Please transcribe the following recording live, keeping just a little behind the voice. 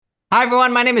Hi,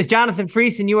 everyone. My name is Jonathan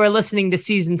Freese, and you are listening to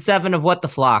season 7 of What the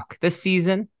Flock. This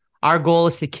season, our goal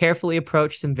is to carefully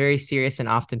approach some very serious and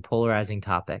often polarizing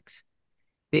topics.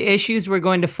 The issues we're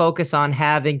going to focus on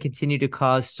have and continue to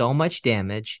cause so much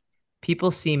damage,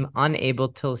 people seem unable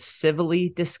to civilly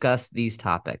discuss these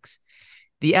topics.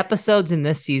 The episodes in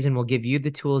this season will give you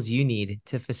the tools you need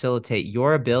to facilitate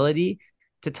your ability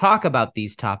to talk about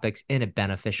these topics in a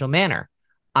beneficial manner.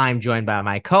 I'm joined by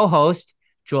my co-host,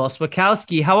 Joel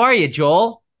Swakowski. How are you,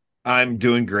 Joel? I'm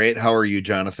doing great. How are you,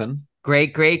 Jonathan?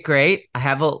 Great, great, great. I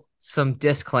have some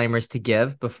disclaimers to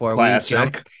give before we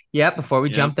jump. Classic. Yeah, before we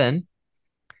Yep. jump in.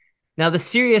 Now, the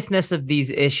seriousness of these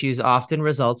issues often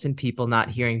results in people not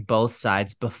hearing both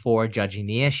sides before judging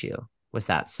the issue. With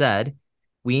that said,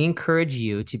 we encourage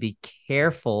you to be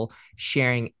careful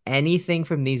sharing anything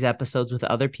from these episodes with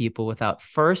other people without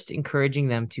first encouraging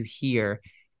them to hear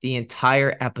the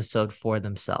entire episode for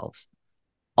themselves.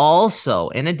 Also,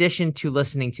 in addition to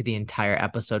listening to the entire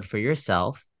episode for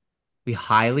yourself, we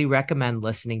highly recommend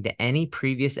listening to any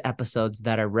previous episodes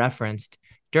that are referenced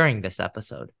during this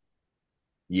episode.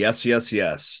 Yes, yes,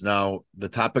 yes. Now, the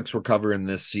topics we're covering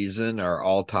this season are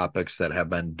all topics that have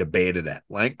been debated at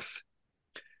length.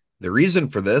 The reason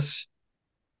for this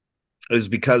is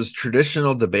because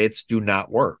traditional debates do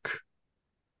not work.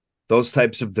 Those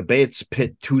types of debates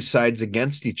pit two sides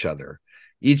against each other.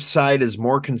 Each side is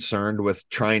more concerned with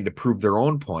trying to prove their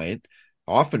own point,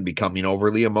 often becoming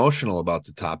overly emotional about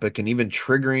the topic and even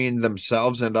triggering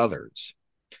themselves and others.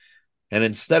 And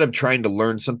instead of trying to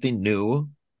learn something new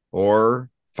or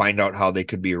find out how they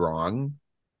could be wrong,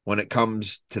 when it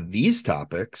comes to these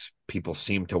topics, people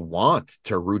seem to want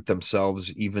to root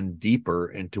themselves even deeper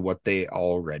into what they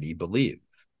already believe.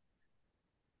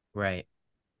 Right.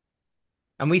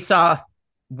 And we saw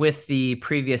with the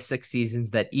previous 6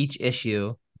 seasons that each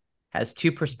issue has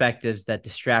two perspectives that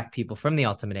distract people from the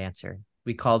ultimate answer.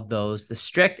 We called those the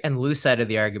strict and loose side of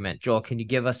the argument. Joel, can you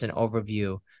give us an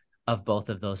overview of both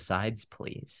of those sides,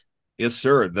 please? Yes,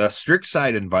 sir. The strict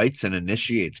side invites and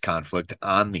initiates conflict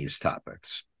on these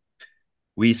topics.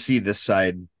 We see this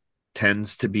side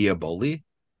tends to be a bully,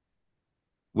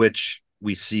 which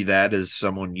we see that as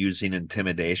someone using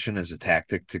intimidation as a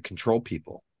tactic to control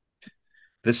people.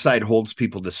 This side holds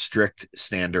people to strict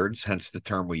standards, hence the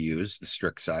term we use, the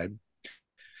strict side,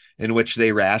 in which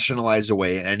they rationalize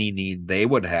away any need they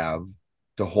would have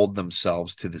to hold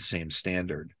themselves to the same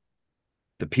standard.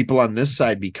 The people on this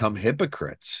side become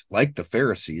hypocrites, like the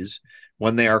Pharisees,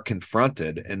 when they are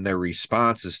confronted, and their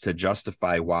response is to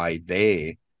justify why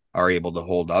they are able to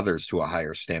hold others to a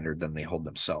higher standard than they hold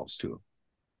themselves to.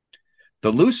 The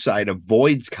loose side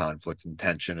avoids conflict and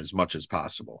tension as much as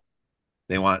possible.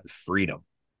 They want freedom,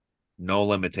 no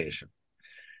limitation.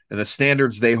 And the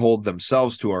standards they hold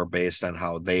themselves to are based on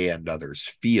how they and others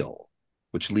feel,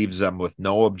 which leaves them with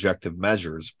no objective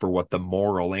measures for what the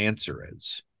moral answer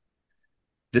is.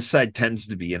 This side tends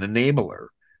to be an enabler,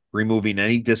 removing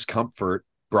any discomfort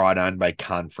brought on by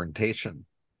confrontation.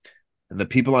 And the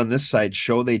people on this side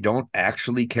show they don't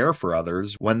actually care for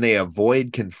others when they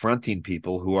avoid confronting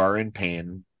people who are in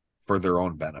pain for their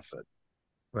own benefit.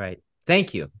 Right.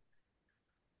 Thank you.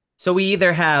 So we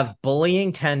either have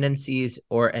bullying tendencies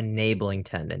or enabling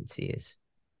tendencies.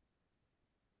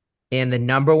 And the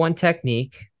number one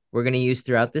technique we're going to use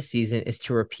throughout the season is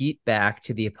to repeat back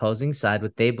to the opposing side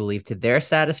what they believe to their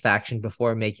satisfaction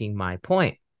before making my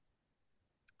point.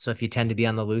 So if you tend to be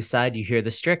on the loose side, you hear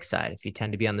the strict side. If you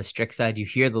tend to be on the strict side, you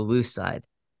hear the loose side.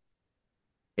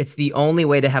 It's the only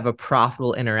way to have a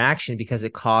profitable interaction because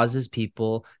it causes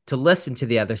people to listen to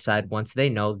the other side once they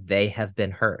know they have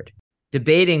been heard.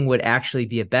 Debating would actually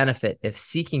be a benefit if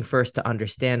seeking first to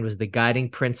understand was the guiding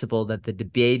principle that the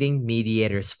debating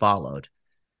mediators followed,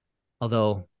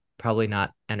 although probably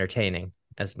not entertaining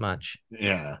as much.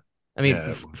 Yeah. I mean,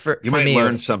 Yeah. for You for might me,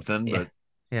 learn something, yeah, but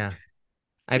yeah.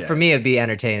 For yeah. me, it'd be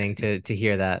entertaining to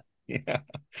hear that. Yeah.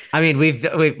 I mean, we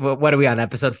what are we on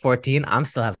episode 14? I'm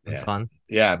still having Yeah. fun.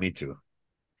 Yeah, me too.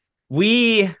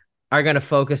 We are going to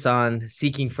focus on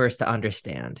seeking first to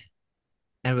understand.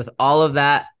 And with all of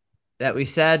that we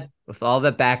said, with all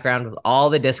the background, with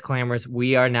all the disclaimers,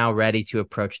 we are now ready to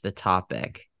approach the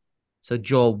topic. So,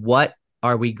 Joel, what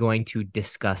are we going to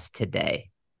discuss today?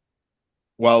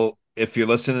 Well, if you're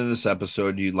listening to this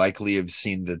episode, you likely have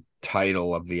seen the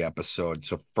title of the episode.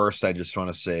 So, first, I just want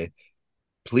to say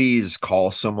please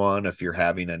call someone if you're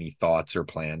having any thoughts or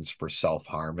plans for self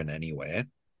harm in any way.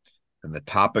 And the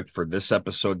topic for this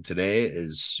episode today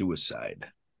is suicide.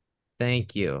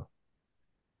 Thank you.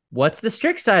 What's the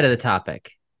strict side of the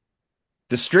topic?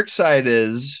 The strict side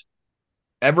is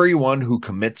everyone who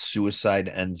commits suicide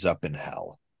ends up in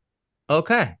hell.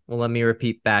 Okay. Well, let me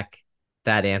repeat back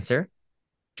that answer.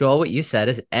 Joel, what you said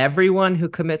is everyone who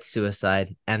commits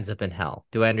suicide ends up in hell.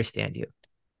 Do I understand you?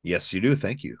 Yes, you do.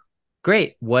 Thank you.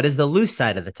 Great. What is the loose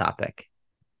side of the topic?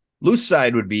 Loose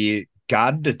side would be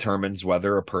God determines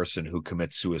whether a person who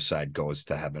commits suicide goes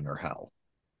to heaven or hell.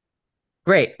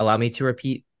 Great. Allow me to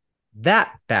repeat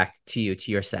that back to you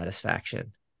to your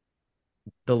satisfaction.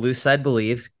 The loose side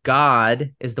believes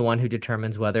God is the one who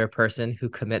determines whether a person who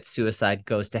commits suicide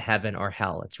goes to heaven or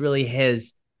hell. It's really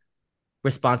his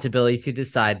responsibility to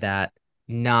decide that,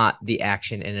 not the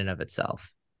action in and of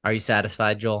itself. Are you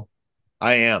satisfied, Joel?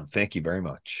 I am. Thank you very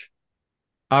much.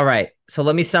 All right. So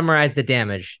let me summarize the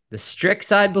damage. The strict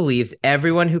side believes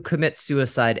everyone who commits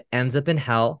suicide ends up in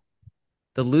hell.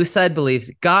 The loose side believes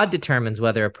God determines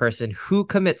whether a person who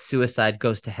commits suicide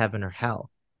goes to heaven or hell.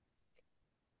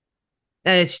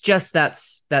 And it's just that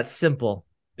simple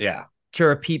Yeah. to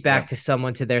repeat back Yep. to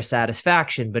someone to their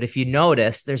satisfaction. But if you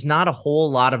notice, there's not a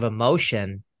whole lot of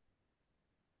emotion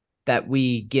that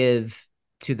we give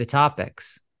to the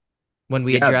topics when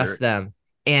we Yeah. address them.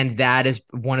 And that is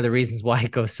one of the reasons why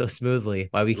it goes so smoothly,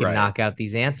 why we can Right. knock out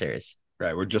these answers.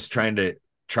 Right. We're just trying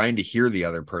to hear the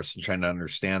other person, trying to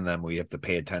understand them. We have to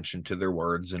pay attention to their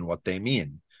words and what they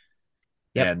mean.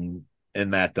 Yep.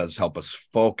 And that does help us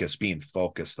focus. Being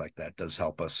focused like that does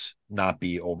help us not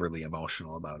be overly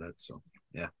emotional about it. So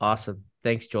yeah. Awesome.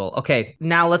 Thanks, Joel. Okay,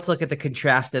 now let's look at the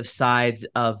contrastive sides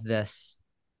of this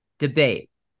debate.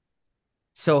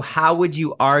 So, how would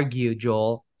you argue,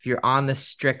 Joel, if you're on the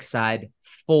strict side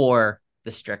for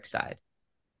the strict side?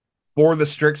 For the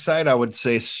strict side, I would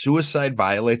say suicide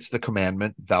violates the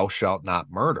commandment, thou shalt not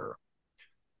murder.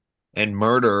 And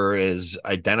murder is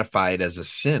identified as a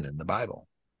sin in the Bible.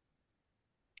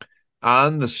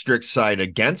 On the strict side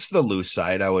against the loose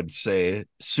side, I would say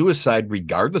suicide,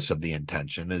 regardless of the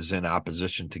intention, is in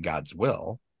opposition to God's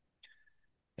will.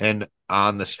 And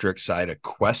on the strict side, a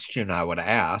question I would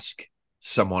ask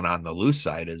someone on the loose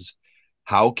side is,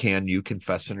 how can you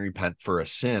confess and repent for a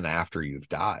sin after you've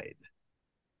died?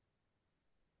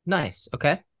 Nice.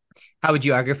 Okay. How would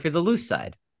you argue for the loose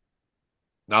side?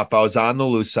 Now, if I was on the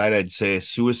loose side, I'd say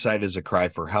suicide is a cry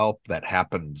for help that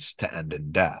happens to end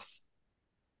in death.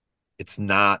 It's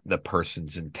not the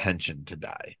person's intention to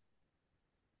die.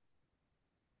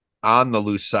 On the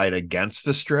loose side against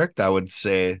the strict, I would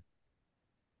say,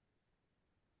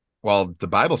 well, the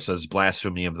Bible says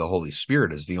blasphemy of the Holy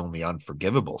Spirit is the only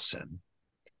unforgivable sin.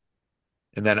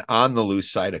 And then on the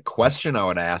loose side, a question I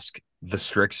would ask the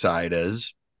strict side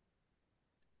is,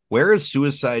 where is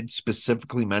suicide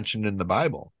specifically mentioned in the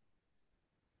Bible?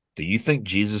 Do you think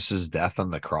Jesus' death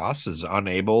on the cross is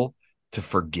unable to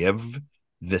forgive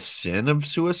the sin of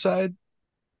suicide?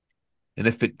 And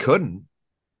if it couldn't,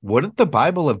 wouldn't the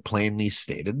Bible have plainly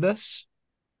stated this?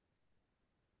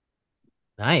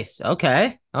 Nice.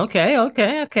 Okay. Okay.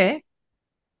 Okay. Okay.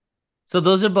 So,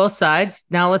 those are both sides.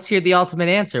 Now, let's hear the ultimate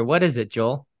answer. What is it,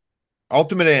 Joel?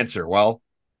 Ultimate answer. Well,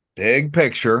 big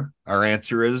picture, our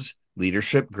answer is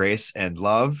leadership, grace, and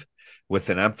love, with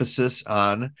an emphasis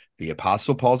on the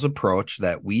Apostle Paul's approach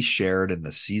that we shared in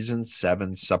the season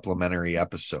 7 supplementary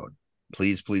episode.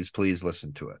 Please, please, please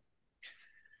listen to it.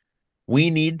 We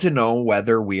need to know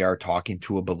whether we are talking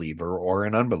to a believer or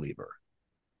an unbeliever.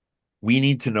 We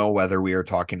need to know whether we are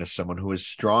talking to someone who is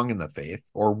strong in the faith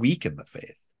or weak in the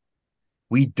faith.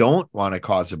 We don't want to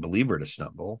cause a believer to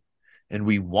stumble, and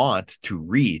we want to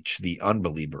reach the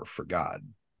unbeliever for God.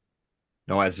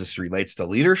 Now, as this relates to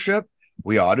leadership,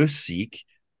 we ought to seek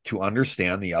to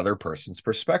understand the other person's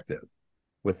perspective.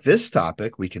 With this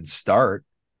topic, we can start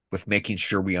with making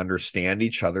sure we understand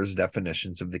each other's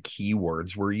definitions of the key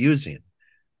words we're using.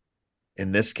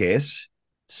 In this case,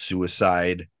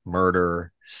 suicide,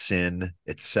 murder, sin,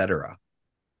 etc.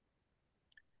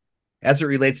 As it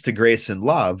relates to grace and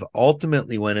love,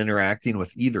 ultimately, when interacting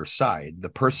with either side, the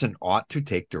person ought to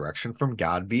take direction from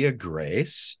God via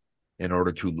grace in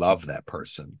order to love that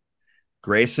person.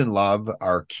 Grace and love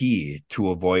are key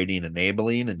to avoiding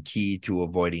enabling and key to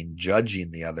avoiding judging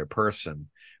the other person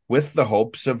with the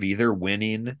hopes of either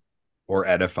winning or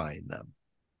edifying them.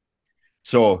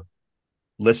 So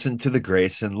listen to the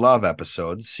Grace and Love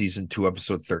episodes, season 2,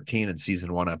 episode 13, and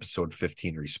season 1, episode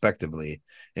 15, respectively,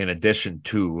 in addition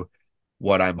to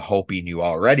what I'm hoping you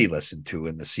already listened to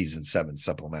in the season 7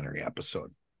 supplementary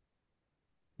episode.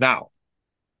 Now,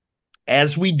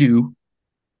 as we do,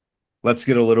 let's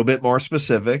get a little bit more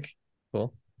specific.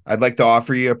 Cool. I'd like to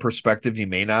offer you a perspective you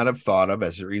may not have thought of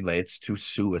as it relates to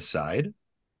suicide.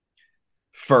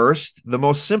 First, the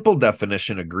most simple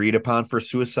definition agreed upon for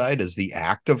suicide is the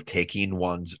act of taking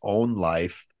one's own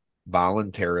life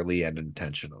voluntarily and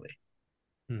intentionally.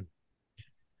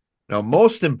 Now,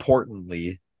 most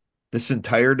importantly, this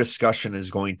entire discussion is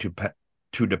going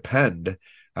to depend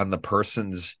on the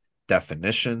person's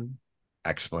definition,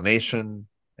 explanation,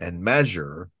 and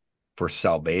measure for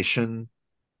salvation,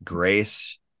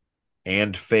 grace,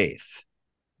 and faith.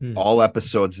 All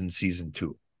episodes in season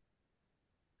 2.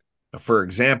 Now, for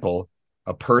example,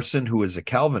 a person who is a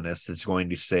Calvinist is going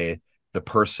to say the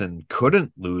person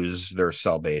couldn't lose their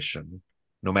salvation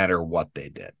no matter what they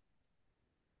did.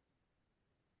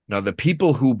 Now, the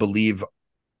people who believe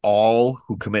all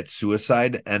who commit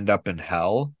suicide end up in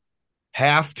hell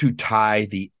have to tie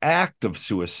the act of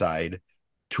suicide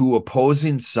to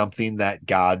opposing something that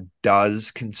God does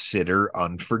consider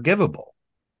unforgivable.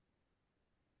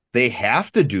 They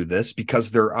have to do this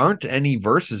because there aren't any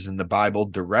verses in the Bible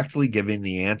directly giving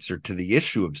the answer to the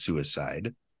issue of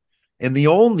suicide. And the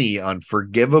only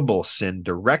unforgivable sin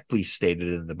directly stated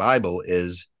in the Bible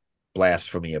is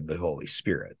blasphemy of the Holy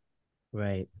Spirit.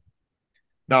 Right.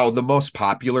 Now, the most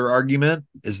popular argument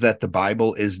is that the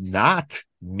Bible is not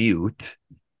mute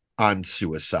on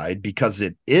suicide because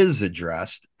it is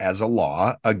addressed as a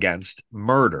law against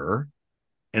murder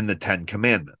in the Ten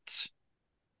Commandments.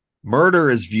 Murder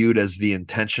is viewed as the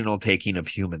intentional taking of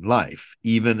human life,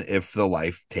 even if the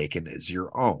life taken is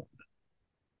your own.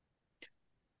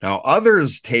 Now,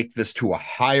 others take this to a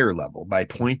higher level by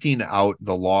pointing out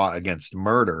the law against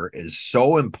murder is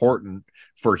so important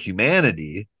for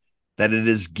humanity that it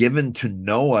is given to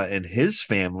Noah and his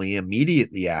family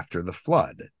immediately after the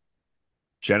flood.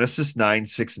 Genesis 9,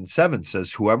 6, and 7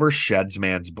 says, "Whoever sheds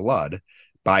man's blood,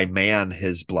 by man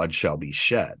his blood shall be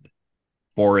shed.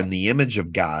 For in the image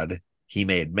of God he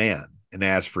made man. And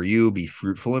as for you, be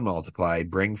fruitful and multiply,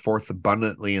 bring forth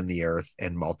abundantly in the earth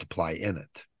and multiply in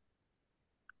it."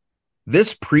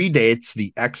 This predates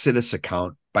the Exodus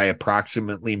account by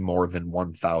approximately more than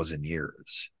 1,000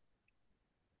 years.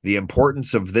 The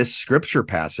importance of this scripture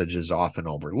passage is often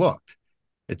overlooked.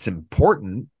 It's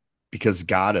important because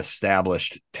God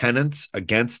established tenets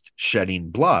against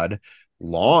shedding blood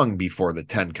long before the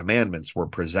Ten Commandments were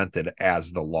presented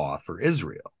as the law for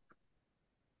Israel.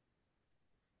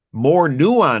 More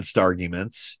nuanced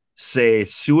arguments say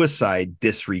suicide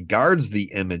disregards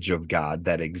the image of God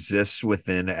that exists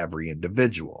within every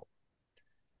individual.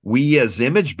 We as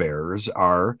image bearers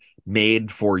are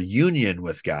made for union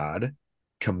with God,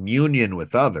 communion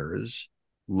with others,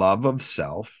 love of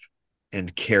self,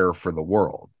 and care for the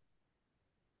world.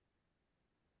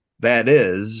 That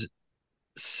is,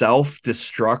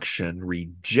 self-destruction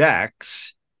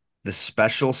rejects the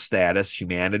special status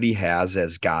humanity has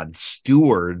as God's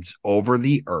stewards over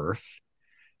the earth,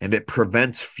 and it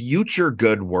prevents future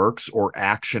good works or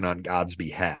action on God's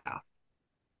behalf.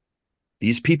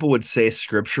 These people would say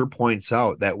Scripture points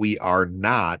out that we are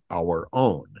not our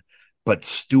own, but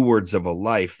stewards of a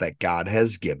life that God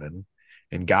has given,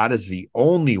 and God is the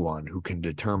only one who can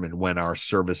determine when our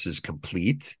service is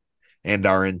complete and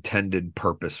our intended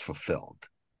purpose fulfilled.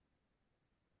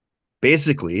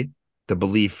 Basically, the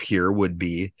belief here would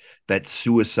be that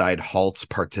suicide halts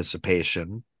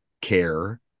participation,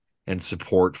 care, and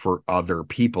support for other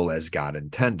people as God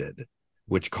intended,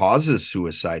 which causes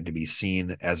suicide to be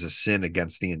seen as a sin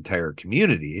against the entire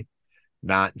community,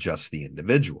 not just the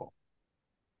individual.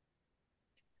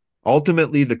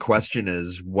 Ultimately, the question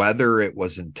is whether it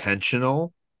was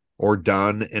intentional or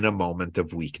done in a moment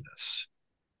of weakness.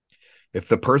 If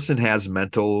the person has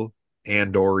mental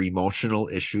and or emotional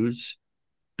issues,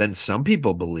 then some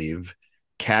people believe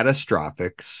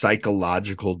catastrophic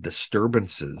psychological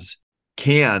disturbances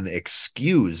can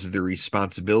excuse the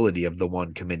responsibility of the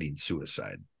one committing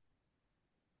suicide.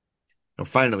 Now,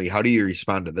 finally, how do you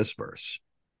respond to this verse?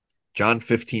 John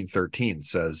 15:13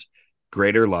 says,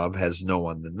 "Greater love has no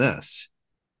one than this,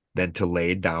 than to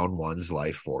lay down one's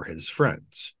life for his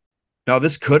friends." Now,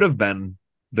 this could have been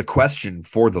the question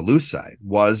for the Lucite.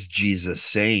 Was Jesus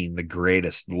saying the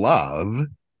greatest love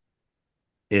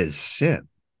is sin?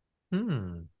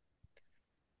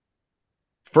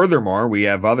 Furthermore, we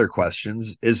have other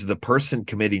questions. Is the person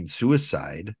committing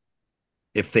suicide,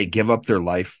 if they give up their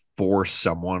life for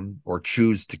someone or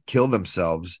choose to kill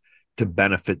themselves to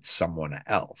benefit someone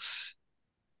else?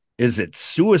 Is it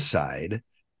suicide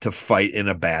to fight in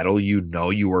a battle you know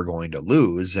you are going to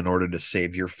lose in order to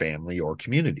save your family or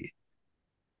community?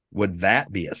 Would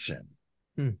that be a sin?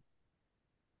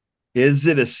 Is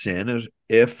it a sin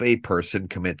if a person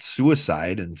commits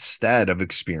suicide instead of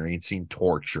experiencing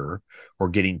torture or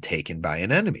getting taken by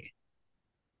an enemy?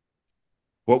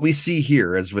 What we see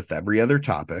here, as with every other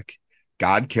topic,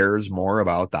 God cares more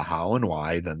about the how and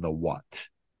why than the what.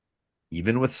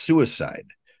 Even with suicide,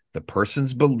 the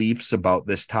person's beliefs about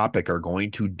this topic are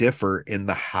going to differ in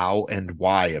the how and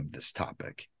why of this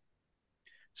topic.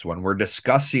 So when we're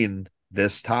discussing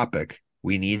this topic,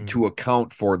 we need to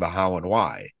account for the how and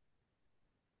why.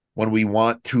 When we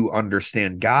want to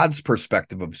understand God's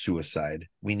perspective of suicide,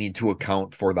 we need to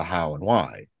account for the how and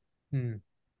why. And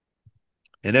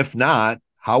if not,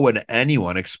 how would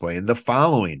anyone explain the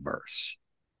following verse?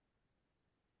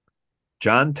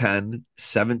 John 10,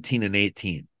 17 and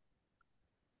 18.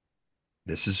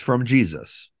 This is from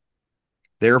Jesus.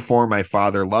 Therefore, my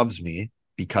Father loves me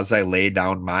because I lay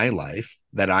down my life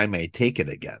that I may take it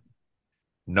again.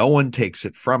 No one takes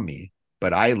it from me,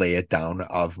 but I lay it down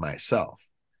of myself.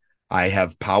 I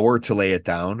have power to lay it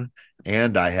down,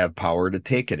 and I have power to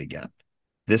take it again.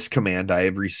 This command I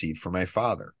have received from my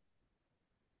Father.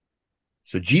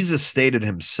 So Jesus stated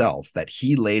himself that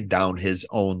he laid down his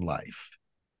own life.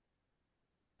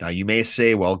 Now you may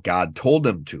say, well, God told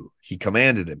him to. He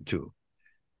commanded him to.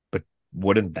 But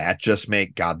wouldn't that just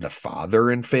make God the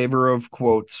Father in favor of,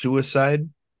 quote, suicide?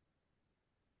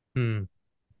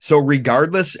 So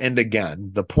regardless, and again,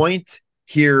 the point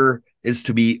here is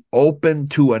to be open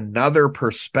to another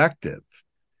perspective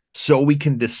so we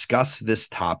can discuss this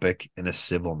topic in a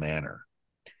civil manner.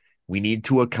 We need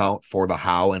to account for the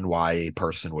how and why a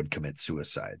person would commit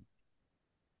suicide.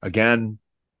 Again,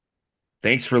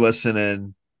 thanks for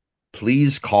listening.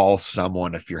 Please call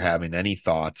someone if you're having any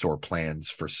thoughts or plans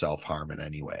for self-harm in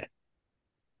any way.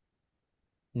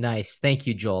 Nice. Thank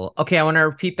you, Joel. Okay, I want to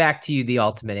repeat back to you the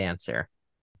ultimate answer.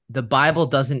 The Bible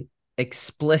doesn't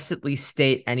explicitly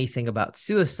state anything about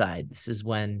suicide. This is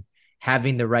when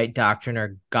having the right doctrine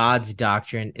or God's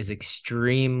doctrine is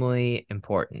extremely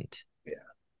important. Yeah.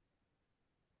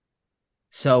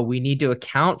 So we need to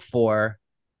account for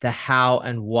the how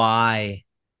and why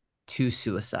to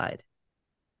suicide.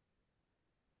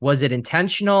 Was it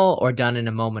intentional or done in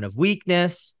a moment of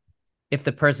weakness? If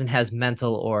the person has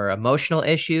mental or emotional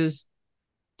issues,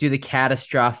 do the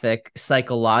catastrophic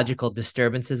psychological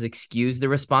disturbances excuse the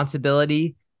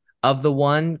responsibility of the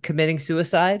one committing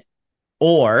suicide?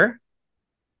 Or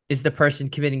is the person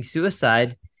committing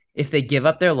suicide if they give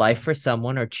up their life for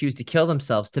someone or choose to kill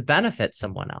themselves to benefit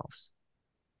someone else?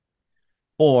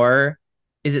 Or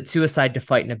is it suicide to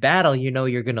fight in a battle you know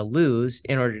you're going to lose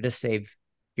in order to save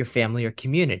your family or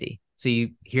community? So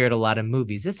you hear it a lot in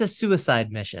movies. It's a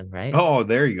suicide mission, right? Oh,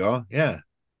 there you go. Yeah.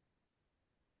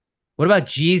 What about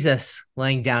Jesus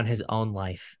laying down his own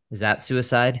life? Is that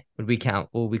suicide? Would we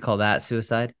call that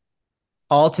suicide?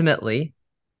 Ultimately,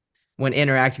 when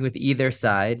interacting with either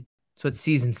side, that's what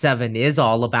season 7 is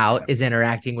all about, is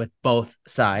interacting with both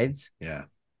sides. Yeah.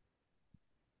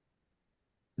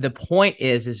 The point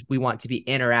is we want to be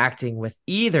interacting with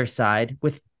either side,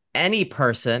 with any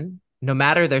person, no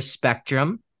matter their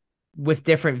spectrum, with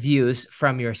different views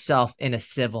from yourself in a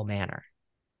civil manner.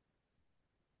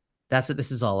 That's what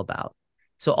this is all about.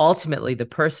 So ultimately, the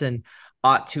person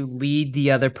ought to lead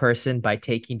the other person by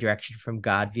taking direction from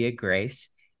God via grace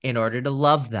in order to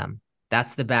love them.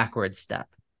 That's the backward step.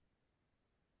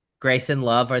 Grace and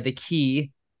love are the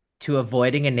key to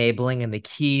avoiding enabling and the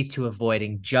key to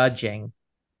avoiding judging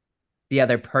the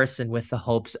other person with the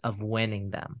hopes of winning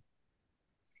them.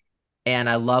 And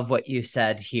I love what you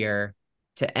said here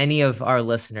to any of our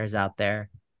listeners out there,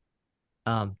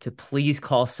 to please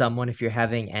call someone if you're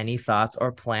having any thoughts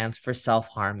or plans for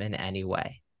self-harm in any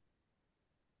way.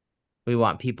 We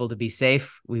want people to be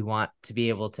safe. We want to be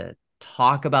able to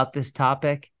talk about this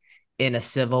topic in a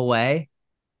civil way.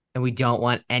 And we don't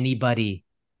want anybody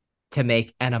to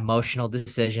make an emotional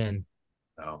decision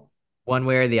one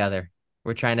way or the other.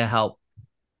 We're trying to help.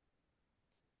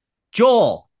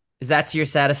 Joel, is that to your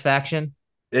satisfaction?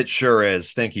 It sure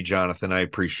is. Thank you, Jonathan. I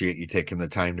appreciate you taking the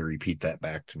time to repeat that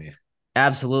back to me.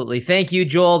 Absolutely. Thank you,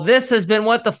 Joel. This has been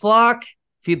What the Flock.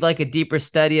 If you'd like a deeper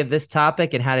study of this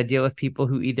topic and how to deal with people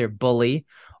who either bully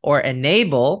or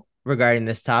enable regarding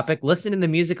this topic, listen to the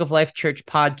Music of Life Church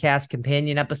podcast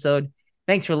companion episode.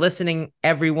 Thanks for listening,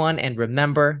 everyone. And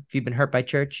remember, if you've been hurt by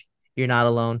church, you're not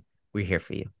alone. We're here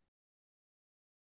for you.